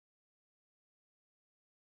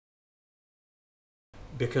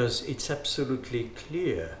because it's absolutely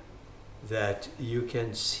clear that you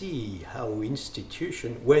can see how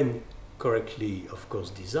institutions, when correctly, of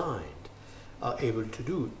course, designed, are able to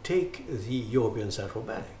do. Take the European Central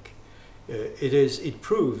Bank. It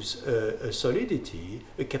proves a solidity,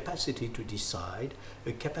 a capacity to decide,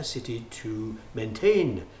 a capacity to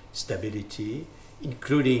maintain stability,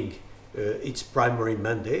 including its primary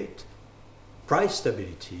mandate, price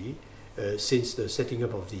stability, since the setting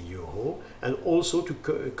up of the euro, and also to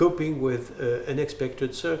coping with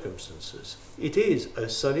unexpected circumstances. It is a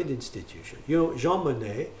solid institution. You know, Jean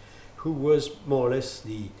Monnet, who was more or less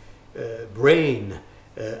the brain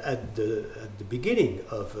at the beginning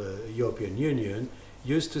of European Union,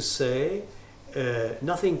 used to say,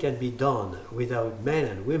 nothing can be done without men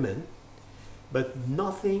and women, but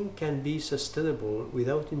nothing can be sustainable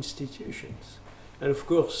without institutions. And of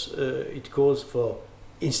course, it calls for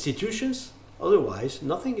institutions, otherwise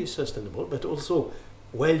nothing is sustainable, but also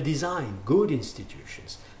well-designed, good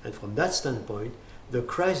institutions. And from that standpoint, the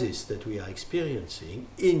crisis that we are experiencing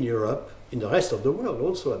in Europe, in the rest of the world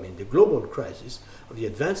also, I mean the global crisis of the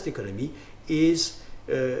advanced economy, is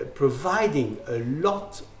providing a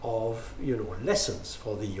lot of lessons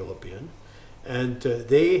for the European, and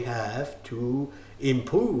they have to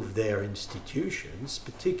improve their institutions,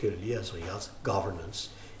 particularly as regards governance,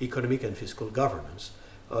 economic and fiscal governance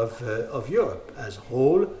of Europe as a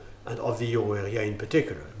whole and of the euro area in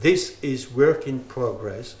particular. This is work in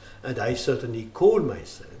progress, and I certainly call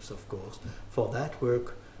myself, of course, for that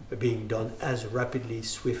work being done as rapidly,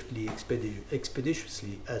 swiftly,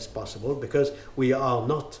 expeditiously as possible, because we are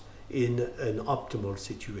not in an optimal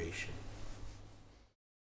situation.